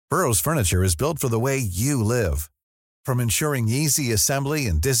Burrow's furniture is built for the way you live. From ensuring easy assembly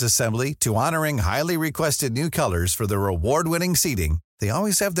and disassembly to honoring highly requested new colors for their award-winning seating, they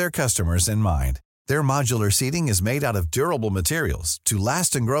always have their customers in mind. Their modular seating is made out of durable materials to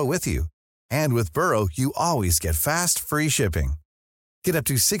last and grow with you. And with Burrow, you always get fast, free shipping. Get up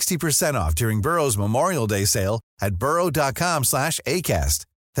to 60% off during Burrow's Memorial Day sale at burrow.com/ACAST.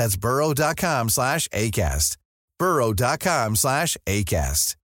 That's burrow.com/ACAST.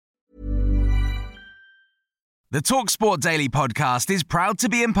 burrow.com/ACAST. The TalkSport Daily podcast is proud to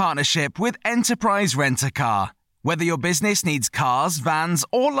be in partnership with Enterprise Rent-A-Car. Whether your business needs cars, vans,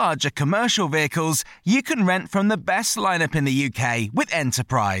 or larger commercial vehicles, you can rent from the best lineup in the UK with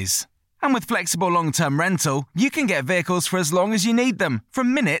Enterprise. And with flexible long-term rental, you can get vehicles for as long as you need them,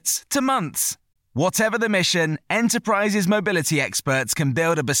 from minutes to months. Whatever the mission, Enterprise's mobility experts can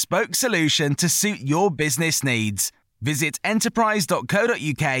build a bespoke solution to suit your business needs. Visit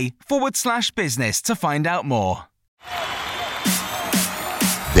enterprise.co.uk/business to find out more.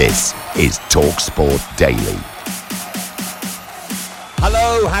 This is TalkSport Daily.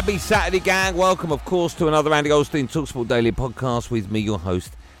 Hello, happy Saturday, gang. Welcome, of course, to another Andy Goldstein TalkSport Daily podcast with me, your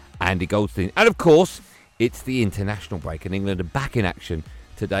host, Andy Goldstein. And, of course, it's the international break, and England are back in action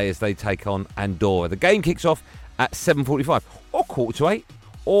today as they take on Andorra. The game kicks off at 7:45, or 7:45,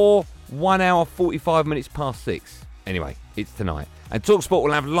 or 1 hour, 45 minutes past 6. Anyway, it's tonight. And TalkSport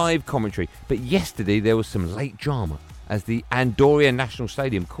will have live commentary. But yesterday there was some late drama as the Andorra National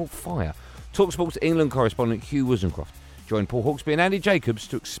Stadium caught fire. TalkSport's England correspondent Hugh Wozencroft joined Paul Hawksby and Andy Jacobs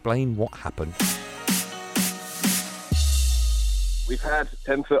to explain what happened. We've had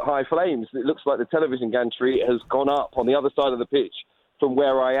 10-foot-high flames. It looks like the television gantry has gone up on the other side of the pitch from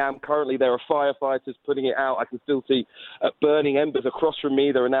where I am. Currently, there are firefighters putting it out. I can still see burning embers across from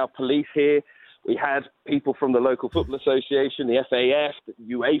me. There are now police here. We had people from the local football association, the FAF, the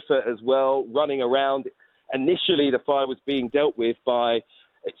UEFA as well, running around. Initially, the fire was being dealt with by,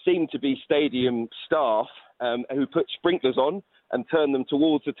 it seemed to be stadium staff who put sprinklers on and turned them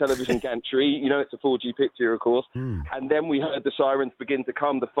towards the television gantry. You know, it's a 4G picture, of course. And then we heard the sirens begin to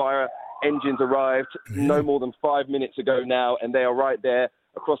come. The fire engines arrived no more than 5 minutes ago now, and they are right there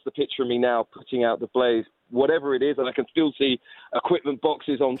across the pitch from me now, putting out the blaze. Whatever it is, and I can still see equipment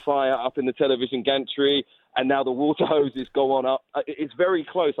boxes on fire up in the television gantry, and now the water hoses go on up. It's very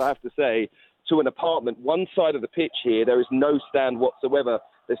close, I have to say, to an apartment. One side of the pitch here, there is no stand whatsoever.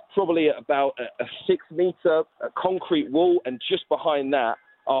 There's probably about a 6-metre concrete wall, and just behind that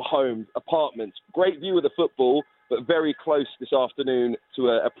are homes, apartments. Great view of the football, but very close this afternoon to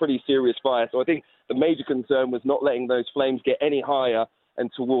a pretty serious fire. So I think the major concern was not letting those flames get any higher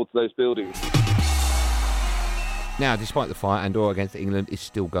and towards those buildings. Now, despite the fire, Andorra against England is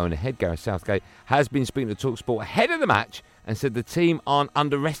still going ahead. Gareth Southgate has been speaking to TalkSport ahead of the match and said the team aren't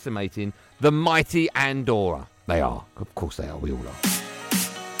underestimating the mighty Andorra. They are. Of course they are. We all are.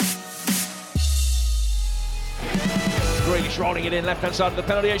 Grealish rolling it in left-hand side of the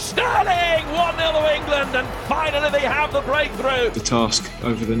penalty area. Sterling! 1-0 to England, and finally they have the breakthrough. The task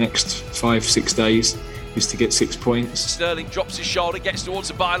over the next 5-6 days is to get 6 points. Sterling drops his shoulder, gets towards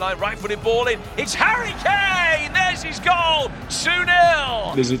the byline, right-footed ball in. It's Harry Kane! There's his goal!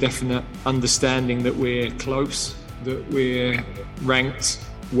 2-0! There's a definite understanding that we're close, that we're ranked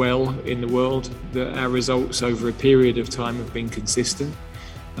well in the world, that our results over a period of time have been consistent.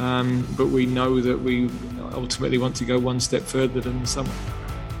 But we know that we ultimately want to go one step further than the summer.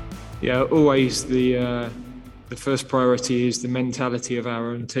 Yeah, always the first priority is the mentality of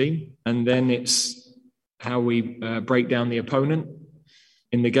our own team, and then it's how we break down the opponent.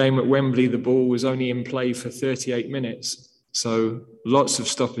 In the game at Wembley, the ball was only in play for 38 minutes. So lots of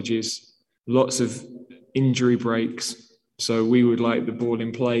stoppages, lots of injury breaks. So we would like the ball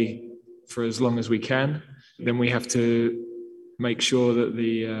in play for as long as we can. Then we have to make sure that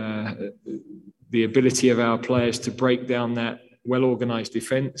the ability of our players to break down that well-organised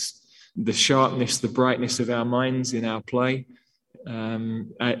defence, the sharpness, the brightness of our minds in our play,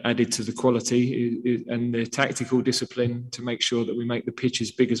 added to the quality, and the tactical discipline to make sure that we make the pitch as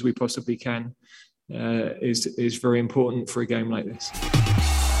big as we possibly can is very important for a game like this.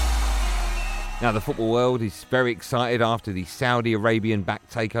 Now, the football world is very excited after the Saudi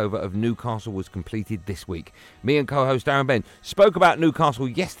Arabian-backed takeover of Newcastle was completed this week. Me and co-host Darren Bent spoke about Newcastle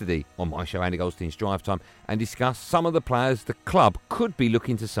yesterday on my show, Andy Goldstein's Drive Time, and discussed some of the players the club could be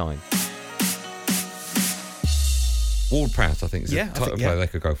looking to sign. Ward-Prowse, I think, is a type of player they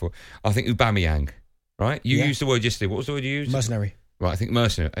could go for. I think Aubameyang, right? You used the word yesterday. What was the word you used? Mercenary. Right, I think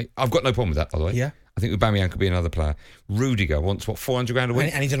mercenary. I've got no problem with that, by the way. Yeah. I think Aubameyang could be another player. Rudiger wants, 400 grand a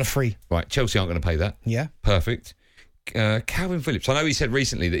week? And he's on a free. Right, Chelsea aren't going to pay that. Yeah. Perfect. Calvin Phillips. I know he said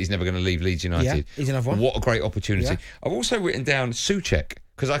recently that he's never going to leave Leeds United. Yeah, he's another one. What a great opportunity. Yeah. I've also written down Souček,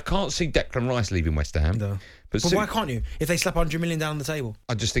 because I can't see Declan Rice leaving West Ham. No. But why can't you? If they slap 100 million down on the table.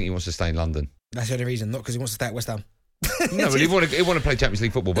 I just think he wants to stay in London. That's the only reason, not because he wants to stay at West Ham. No, but he want to play Champions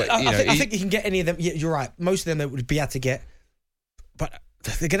League football. But I think he can get any of them. Yeah, you're right. Most of them they would be able to get. But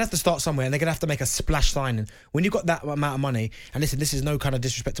they're going to have to start somewhere, and they're going to have to make a splash signing. When you've got that amount of money, and listen, this is no kind of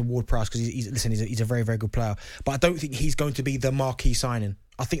disrespect to Ward-Prowse, because he's a very, very good player. But I don't think he's going to be the marquee signing.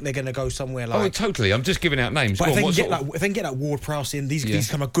 I think they're going to go somewhere like... Oh, totally. I'm just giving out names. But if they can get that Ward-Prowse in, these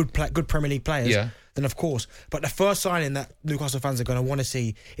kind of good Premier League players, then of course. But the first signing that Newcastle fans are going to want to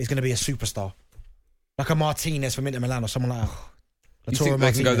see is going to be a superstar. Like a Martinez from Inter Milan or someone like that. You think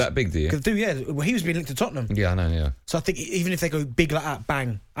they can go that big, do you? Well, he was being linked to Tottenham. Yeah, I know, yeah. So I think even if they go big like that,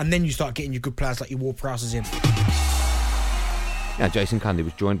 bang, and then you start getting your good players like your Ward-Prowses in. Now, Jason Cundy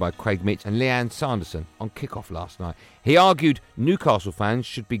was joined by Craig Mitch and Leanne Sanderson on Kickoff last night. He argued Newcastle fans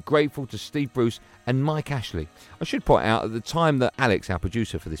should be grateful to Steve Bruce and Mike Ashley. I should point out, at the time that Alex, our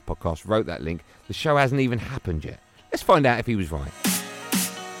producer for this podcast, wrote that link, the show hasn't even happened yet. Let's find out if he was right.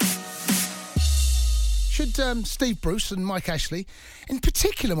 Should Steve Bruce and Mike Ashley, in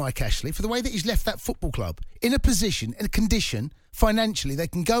particular Mike Ashley, for the way that he's left that football club in a position, in a condition, financially, they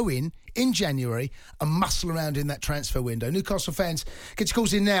can go in January and muscle around in that transfer window. Newcastle fans, get your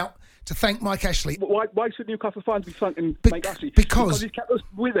calls in now to thank Mike Ashley. Why should Newcastle fans be thanking Mike Ashley? Because he's kept us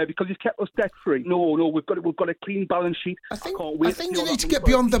with it, because he's kept us debt free. No, we've got a clean balance sheet. I think you need to get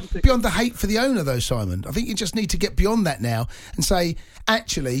beyond the hate for the owner, though, Simon. I think you just need to get beyond that now and say,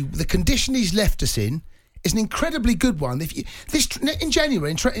 actually, the condition he's left us in is an incredibly good one. In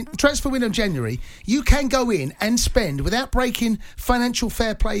January, in transfer window in January, you can go in and spend without breaking financial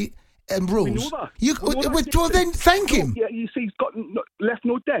fair play rules. We know that. Well, then thank him. Yeah, you see, he's got left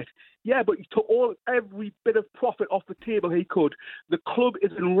no debt. Yeah, but he took every bit of profit off the table he could. The club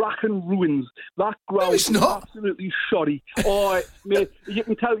is in rack and ruins. That ground is absolutely shoddy. Oh, mate, you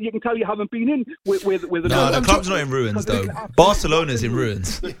can tell you haven't been in with No, the club's not in ruins though. Barcelona's in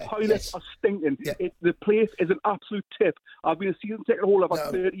ruins. The toilets are stinking. Yeah. The place is an absolute tip. I've been a season ticket holder for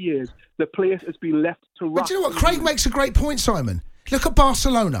 30 years. The place has been left to rot. But do you know what? Craig makes a great point, Simon. Look at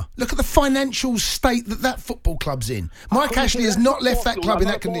Barcelona. Look at the financial state that football club's in. Mike Ashley has not left that club in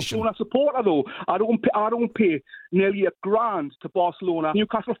that condition. I'm a supporter, though. I don't pay nearly $1,000 to Barcelona.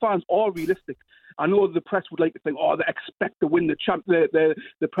 Newcastle fans are realistic. I know the press would like to think, they expect to win the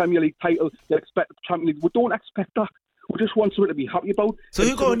Premier League title. They expect the Champions League. We don't expect that. We just want something to be happy about. So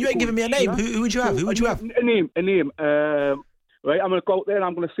who go on? You ain't giving me a name. Who would you have? Who would you have? A name. Right, I'm going to go out there and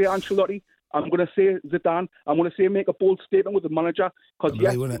I'm going to say Ancelotti. I'm going to say Zidane. I'm going to say make a bold statement with the manager, because he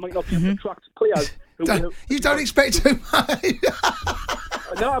might not be able to attract players. You don't expect too much.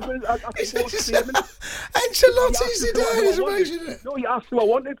 No, I think statement. Ancelotti's Zidane is amazing. No, he asked who I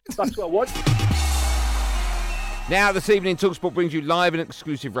wanted. That's who I want. Now, this evening, TalkSport brings you live and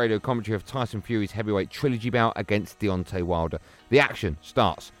exclusive radio commentary of Tyson Fury's heavyweight trilogy bout against Deontay Wilder. The action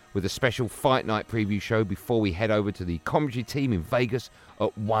starts with a special fight night preview show before we head over to the commentary team in Vegas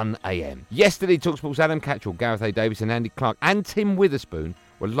at 1 a.m. Yesterday, TalkSport's Adam Catchell, Gareth A. Davis and Andy Clark and Tim Witherspoon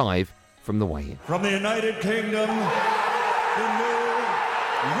were live from the weigh-in. From the United Kingdom, the new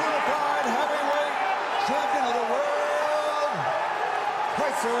unified heavyweight champion of the world,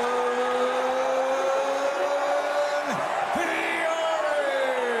 Tyson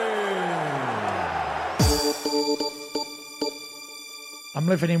I'm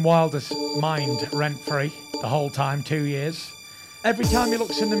living in Wilder's mind rent-free the whole time, 2 years. Every time he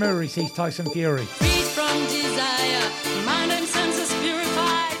looks in the mirror, he sees Tyson Fury. Free from desire, mind and senses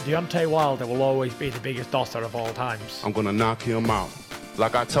purified. Deontay Wilder will always be the biggest dosser of all times. I'm going to knock him out.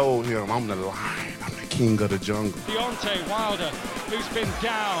 Like I told him, I'm the lion. I'm the king of the jungle. Deontay Wilder, who's been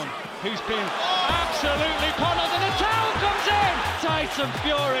down, who's been absolutely pummeled, and the towel comes in! Tyson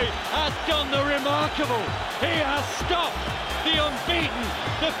Fury has done the remarkable. He has stopped the unbeaten,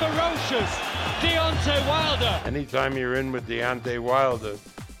 the ferocious Deontay Wilder. Anytime you're in with Deontay Wilder,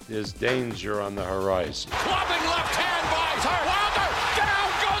 there's danger on the horizon. Clubbing left hand by Wilder.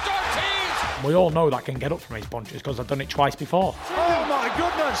 Down goes Ortiz. We all know that can get up from his punches because I've done it twice before. Oh my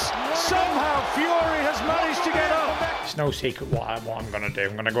goodness! Somehow Fury has managed to get up. It's no secret what I'm going to do.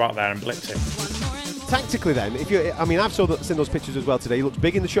 I'm going to go out there and blitz him. Tactically then, I've seen those pictures as well today. He looks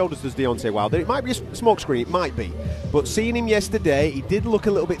big in the shoulders, does Deontay Wilder. It might be a smokescreen, it might be. But seeing him yesterday, he did look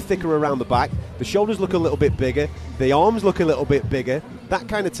a little bit thicker around the back. The shoulders look a little bit bigger. The arms look a little bit bigger. That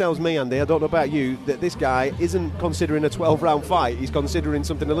kind of tells me, Andy, I don't know about you, that this guy isn't considering a 12-round fight. He's considering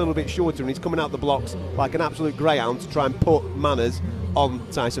something a little bit shorter, and he's coming out the blocks like an absolute greyhound to try and put manners on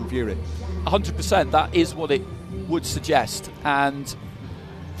Tyson Fury. 100%, that is what it would suggest. And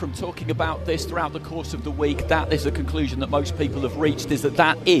from talking about this throughout the course of the week, that is the conclusion that most people have reached, is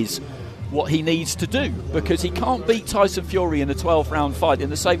that is what he needs to do, because he can't beat Tyson Fury in a 12-round fight in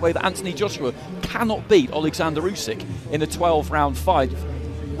the same way that Anthony Joshua cannot beat Alexander Usyk in a 12-round fight.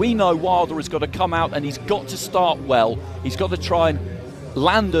 We know Wilder has got to come out and he's got to start well. He's got to try and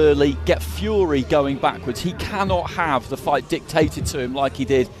land early, get Fury going backwards. He cannot have the fight dictated to him like he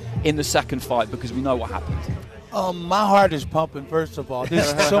did in the second fight, because we know what happened. My heart is pumping, first of all. There's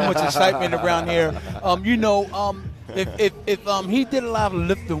so much excitement around here. If he did a lot of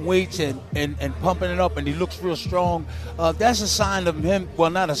lifting weights and pumping it up and he looks real strong, that's a sign of him. Well,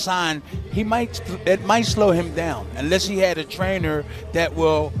 not a sign. It might slow him down unless he had a trainer that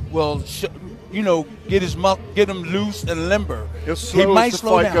will get him loose and limber. He'll slow as the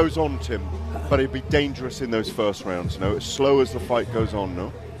fight goes on, Tim, but he'll be dangerous in those first rounds. No, as slow as the fight goes on.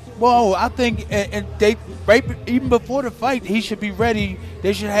 No. Well, I think even before the fight, he should be ready.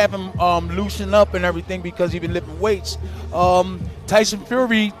 They should have him loosen up and everything, because he's been lifting weights. Tyson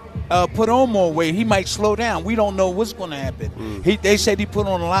Fury put on more weight. He might slow down. We don't know what's going to happen. They said he put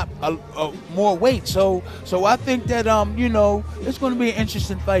on a lot more weight. So I think that it's going to be an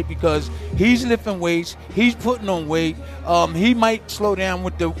interesting fight, because he's lifting weights. He's putting on weight. He might slow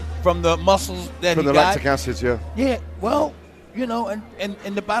down from the muscles that he got. From the lactic acids, yeah. Yeah. Well.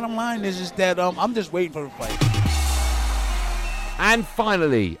 And the bottom line is that I'm just waiting for the fight. And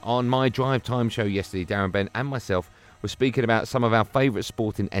finally, on my drive time show yesterday, Darren Bent and myself were speaking about some of our favourite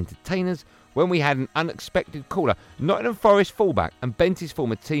sporting entertainers when we had an unexpected caller, Nottingham Forest fullback and Benty's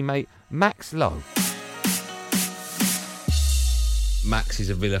former teammate, Max Lowe. Max is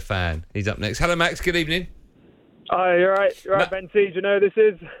a Villa fan. He's up next. Hello, Max. Good evening. Hi, you're right. You're right, Benty. Do you know who this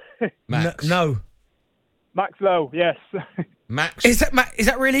is? Max. No. Max Lowe, yes. Max? Is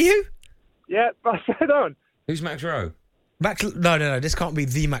that really you? Yeah, that's it on. Who's Max Lowe? No. This can't be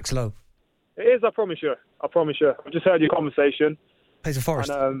the Max Lowe. It is, I promise you. I've just heard your conversation. Plays for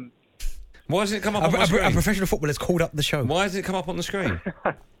Forest. And, why doesn't it come up on my screen? A professional footballer's called up the show. Why doesn't it come up on the screen?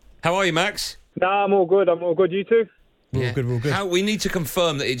 How are you, Max? Nah, I'm all good. You too? We're all good. We need to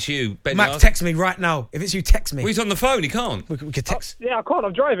confirm that it's you. Ben, Max, text me right now. If it's you, text me. Well, he's on the phone. He can't. We could text. Yeah, I can't.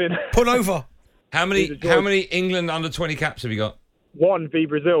 I'm driving. Pull over. How many England under 20 caps have you got? 1 v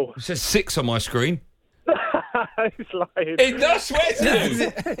Brazil. It says 6 on my screen. He's lying. It does, swear to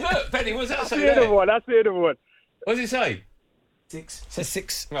you. Look, Penny, what's that say there? That's the other one. What does it say? 6. It says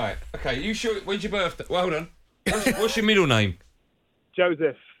 6. Right, okay. You sure? When's your birthday? Well, hold on. What's your middle name?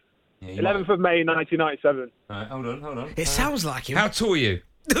 Joseph. 11th of May, 1997. Right, hold on. It sounds like him. How tall are you?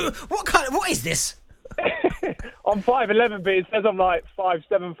 What is this? I'm 5'11", but it says I'm like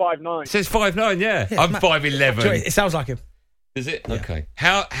 5'7", 5'9". It says 5'9", yeah. I'm 5'11". It sounds like him. Is it? Yeah. Okay.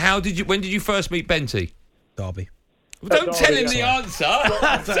 When did you first meet Benty? Derby. Well, don't tell him the answer.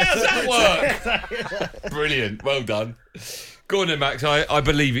 How does that work? Brilliant. Well done. Go on then, Max. I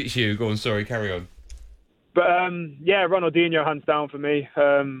believe it's you. Go on. Sorry. Carry on. But, Ronaldinho, hands down for me.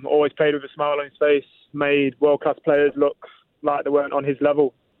 Always played with a smile on his face. Made world-class players look like they weren't on his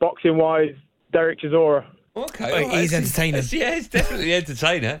level. Boxing-wise, Derek Chisora. Okay. He's entertaining. Yeah, he's definitely an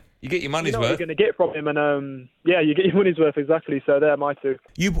entertainer. You get your money's worth. What you're going to get from him, and you get your money's worth, exactly. So they're my two.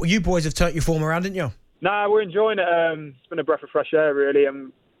 You boys have turned your form around, didn't you? Nah, we're enjoying it. It's been a breath of fresh air, really.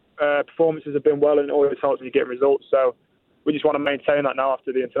 And performances have been well, and it always helps when you get results. So we just want to maintain that now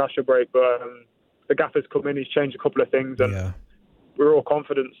after the international break. But the gaffer's come in, he's changed a couple of things, and we're all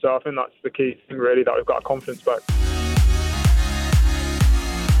confident. So I think that's the key thing, really, that we've got our confidence back.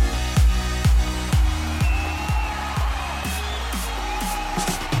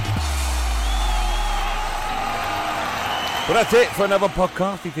 Well, that's it for another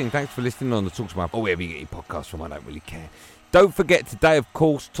podcast. Thanks for listening on the TalkSport or wherever you get your podcasts from. I don't really care. Don't forget today, of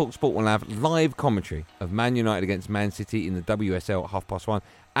course, TalkSport will have live commentary of Man United against Man City in the WSL at 1:30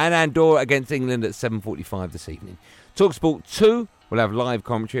 and Andorra against England at 7:45 this evening. TalkSport 2 will have live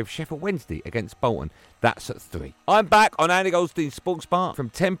commentary of Sheffield Wednesday against Bolton. That's at 3. I'm back on Andy Goldstein's Sports Bar from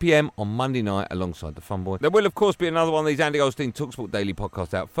 10 p.m. on Monday night alongside the Fun Boy. There will, of course, be another one of these Andy Goldstein TalkSport Daily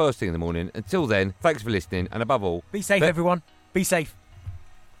podcasts out first thing in the morning. Until then, thanks for listening, and above all... Be safe, everyone. Be safe.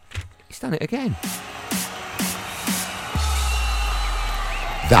 He's done it again.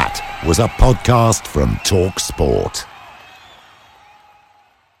 That was a podcast from TalkSport.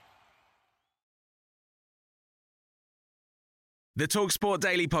 The TalkSport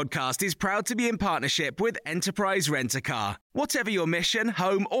Daily Podcast is proud to be in partnership with Enterprise Rent-A-Car. Whatever your mission,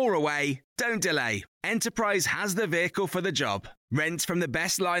 home or away, don't delay. Enterprise has the vehicle for the job. Rent from the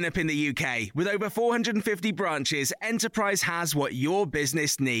best lineup in the UK. With over 450 branches, Enterprise has what your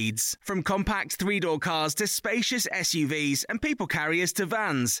business needs. From compact three-door cars to spacious SUVs and people carriers to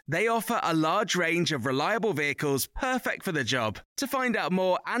vans, they offer a large range of reliable vehicles perfect for the job. To find out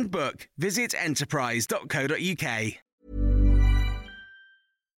more and book, visit enterprise.co.uk.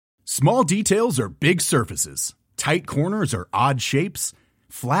 Small details are big surfaces. Tight corners are odd shapes.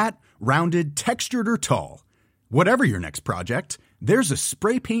 Flat, rounded, textured, or tall. Whatever your next project, there's a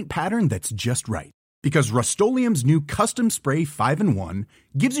spray paint pattern that's just right. Because Rust-Oleum's new Custom Spray 5-in-1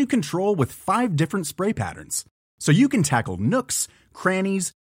 gives you control with 5 different spray patterns. So you can tackle nooks,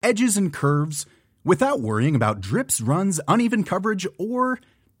 crannies, edges, and curves without worrying about drips, runs, uneven coverage, or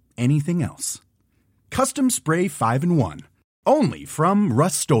anything else. Custom Spray 5-in-1. Only from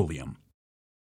Rust-Oleum.